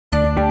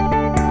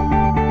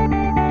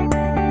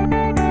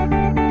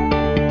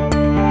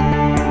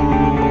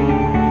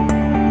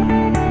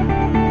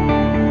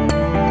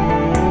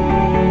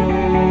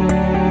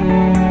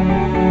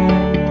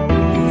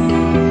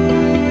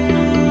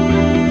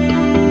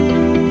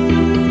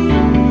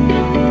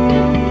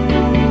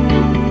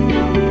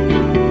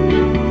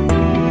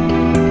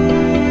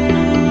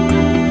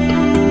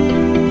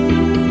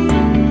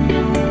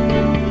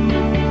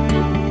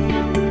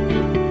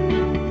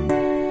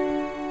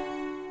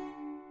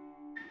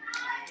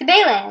The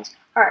Baylands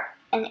are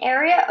an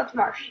area of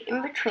marsh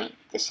in between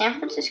the San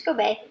Francisco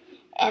Bay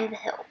and the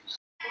hills.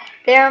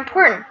 They are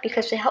important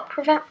because they help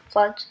prevent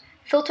floods,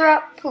 filter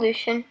out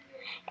pollution,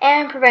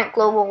 and prevent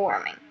global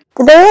warming.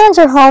 The Baylands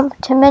are home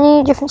to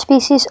many different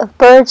species of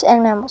birds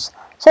and mammals,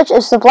 such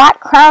as the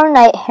black-crowned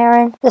night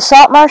heron, the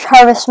saltmarsh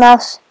harvest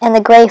mouse, and the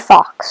gray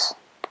fox.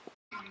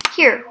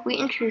 Here, we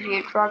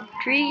interviewed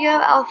Rodrigo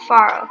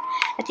Alfaro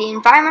at the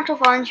Environmental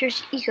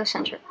Volunteers Eco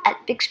Center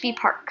at Bixby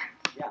Park.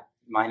 Yeah,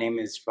 my name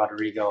is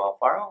Rodrigo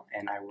Alfaro,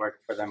 and I work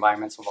for the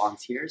Environmental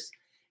Volunteers,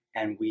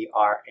 and we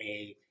are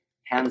a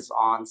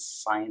hands-on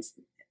science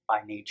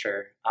by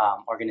nature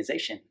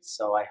organization.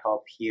 So I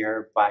help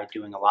here by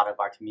doing a lot of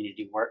our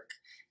community work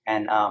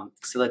and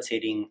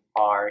facilitating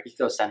our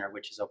Eco Center,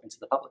 which is open to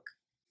the public.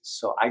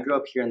 So I grew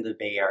up here in the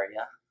Bay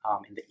Area,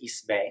 in the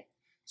East Bay.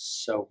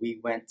 So we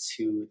went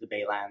to the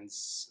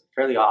Baylands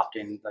fairly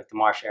often, like the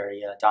Marsh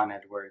area, Don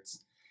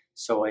Edwards.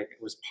 So it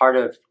was part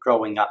of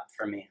growing up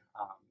for me.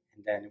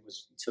 And then it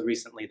was until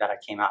recently that I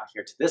came out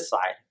here to this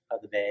side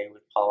of the bay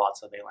with Palo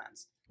Alto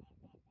Baylands.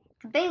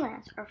 The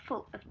Baylands are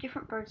full of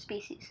different bird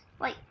species,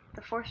 like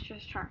the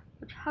Forster's tern,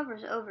 which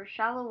hovers over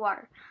shallow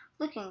water,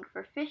 looking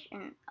for fish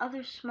and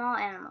other small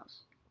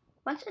animals.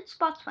 Once it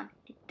spots one,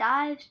 it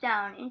dives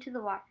down into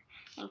the water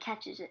and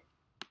catches it.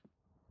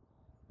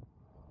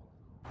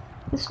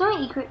 The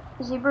snowy egret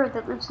is a bird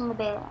that lives in the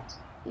Baylands.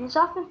 It is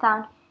often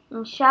found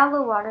in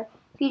shallow water,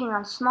 feeding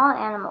on small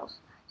animals,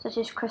 such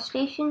as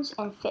crustaceans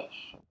and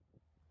fish.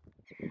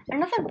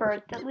 Another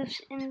bird that lives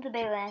in the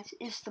Baylands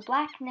is the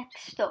black-necked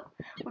stoat,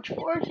 which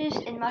forages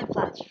in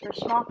mudflats for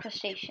small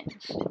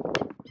crustaceans.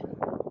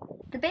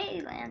 The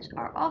Baylands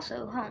are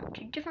also home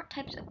to different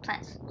types of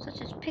plants,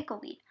 such as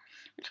pickleweed,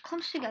 which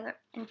clumps together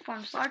and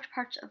forms large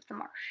parts of the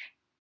marsh.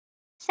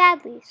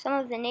 Sadly, some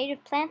of the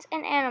native plants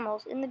and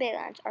animals in the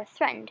Baylands are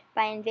threatened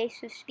by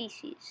invasive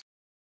species.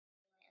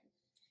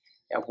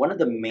 Yeah, one of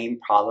the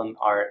main problems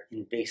are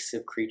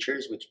invasive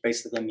creatures, which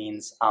basically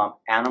means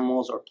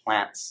animals or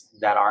plants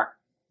that aren't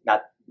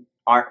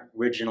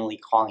originally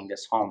calling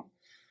this home.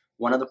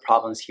 One of the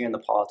problems here in the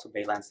Palo Alto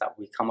Baylands that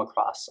we come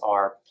across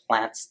are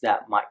plants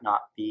that might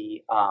not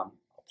be a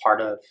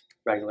part of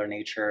regular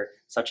nature,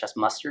 such as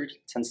mustard.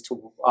 It tends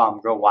to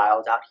grow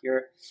wild out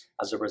here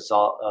as a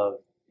result of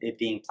it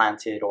being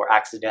planted or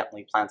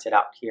accidentally planted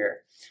out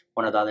here.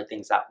 One of the other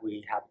things that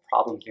we have a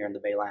problem here in the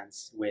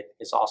Baylands with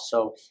is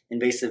also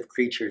invasive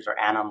creatures or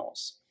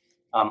animals.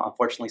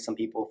 Unfortunately, some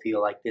people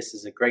feel like this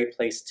is a great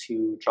place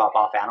to drop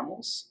off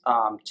animals,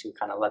 to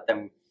kind of let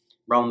them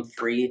roam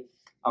free.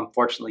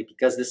 Unfortunately,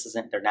 because this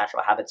isn't their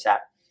natural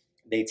habitat,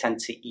 they tend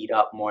to eat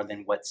up more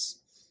than what's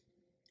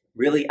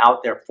really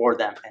out there for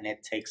them, and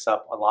it takes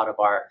up a lot of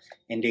our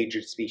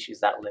endangered species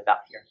that live out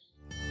here.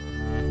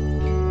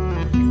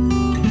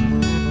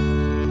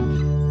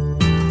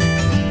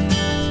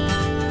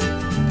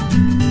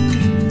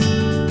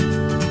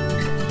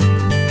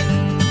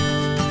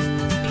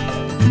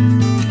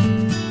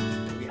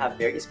 Have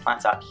various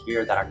plants out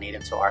here that are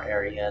native to our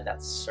area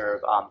that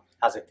serve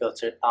as a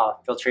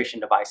filtration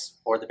device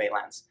for the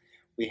Baylands.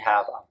 We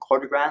have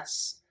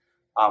cordygrass,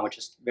 which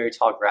is very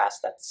tall grass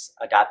that's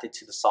adapted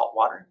to the salt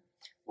water.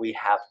 We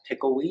have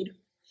pickleweed,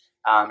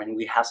 and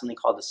we have something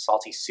called the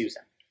salty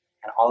Susan.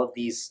 And all of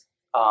these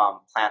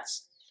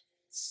plants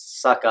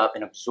suck up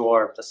and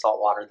absorb the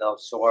salt water. They'll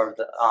absorb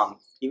the,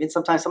 even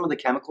sometimes some of the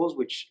chemicals,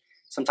 which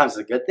sometimes is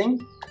a good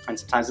thing and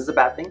sometimes is a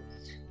bad thing.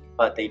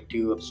 But they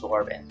do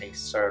absorb and they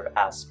serve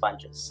as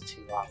sponges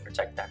to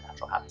protect their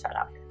natural habitat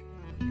out here.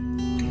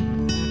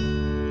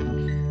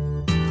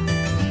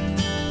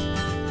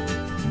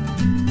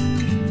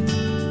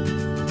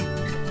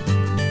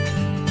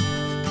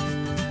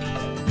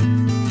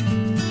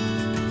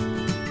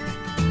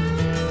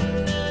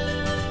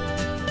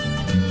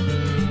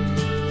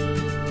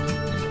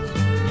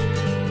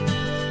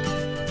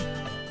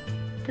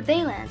 The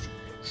Baylands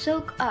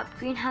soak up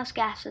greenhouse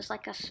gases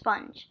like a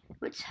sponge,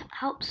 which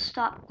helps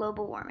stop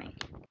global warming.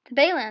 The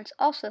Baylands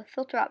also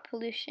filter out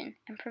pollution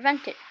and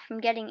prevent it from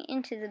getting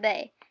into the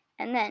bay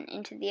and then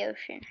into the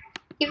ocean.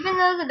 Even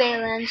though the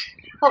Baylands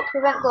help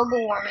prevent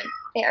global warming,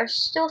 they are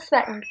still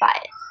threatened by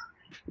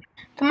it.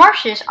 The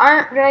marshes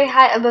aren't very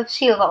high above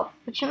sea level,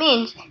 which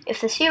means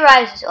if the sea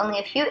rises only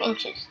a few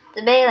inches,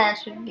 the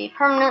Baylands would be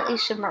permanently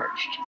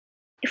submerged.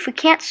 If we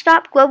can't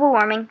stop global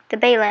warming, the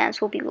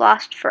Baylands will be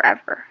lost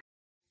forever.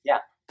 Yeah.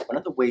 One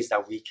of the ways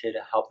that we could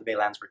help the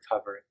Baylands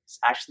recover is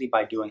actually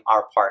by doing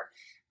our part.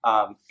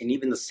 And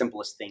even the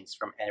simplest things,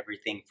 from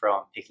everything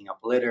from picking up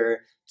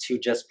litter to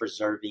just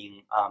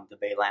preserving the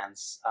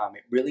Baylands.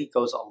 It really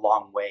goes a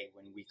long way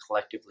when we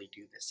collectively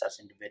do this as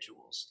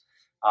individuals.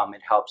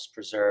 It helps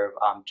preserve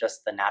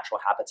just the natural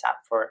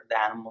habitat for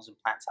the animals and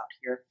plants out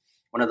here.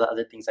 One of the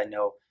other things I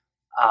know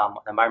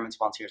the Environmental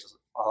Volunteers,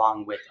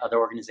 along with other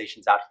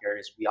organizations out here,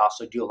 is we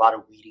also do a lot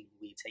of weeding.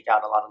 We take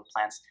out a lot of the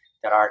plants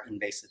that are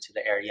invasive to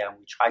the area, and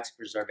we try to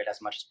preserve it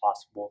as much as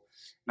possible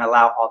and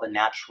allow all the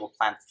natural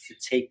plants to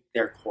take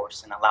their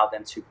course and allow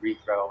them to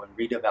regrow and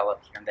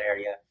redevelop here in the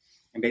area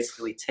and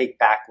basically take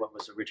back what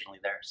was originally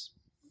theirs.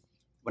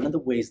 One of the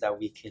ways that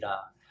we could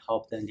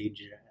help the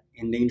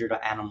endangered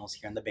animals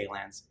here in the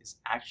Baylands is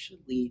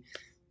actually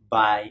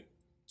by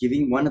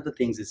one of the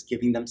things is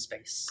giving them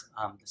space,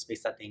 the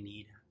space that they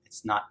need.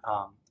 It's not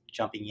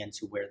jumping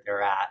into where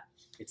they're at.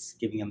 It's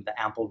giving them the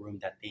ample room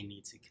that they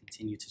need to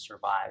continue to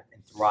survive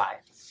and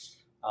thrive.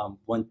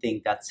 One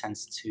thing that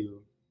tends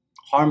to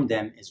harm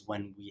them is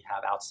when we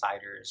have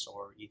outsiders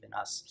or even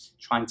us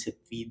trying to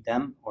feed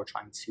them or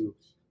trying to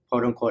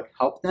quote unquote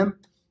help them.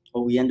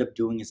 What we end up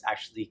doing is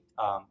actually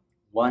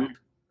one,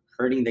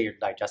 hurting their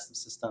digestive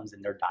systems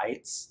and their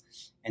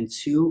diets, and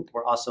two,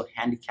 we're also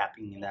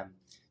handicapping them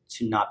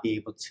to not be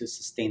able to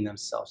sustain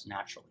themselves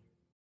naturally.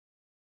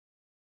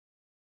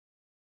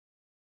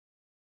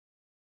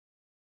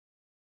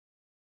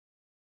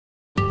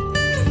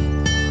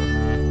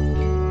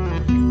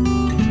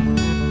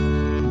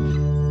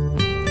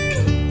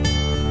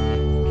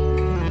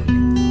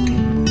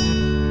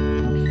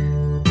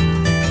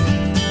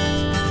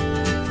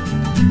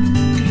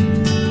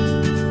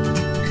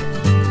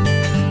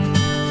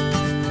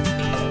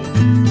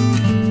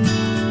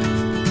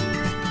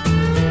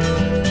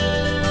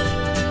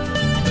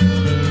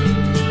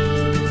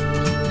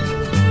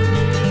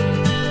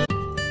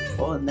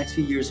 Next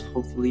few years,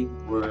 hopefully,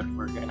 we're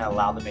going to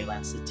allow the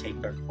Baylands to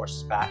take their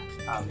course back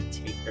and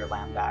take their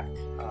land back.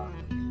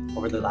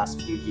 Over the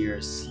last few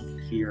years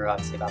here,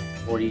 I'd say about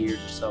 40 years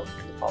or so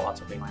here in the Palo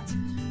Alto Baylands,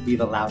 we've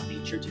allowed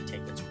nature to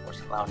take its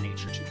course, allowed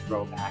nature to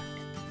grow back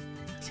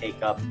and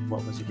take up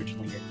what was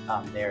originally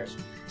theirs.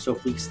 So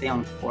if we stay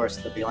on course,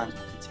 the Baylands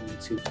will continue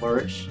to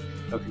flourish,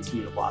 they'll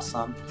continue to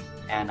blossom,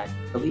 and I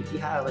believe we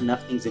have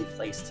enough things in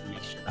place to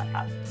make sure that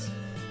happens.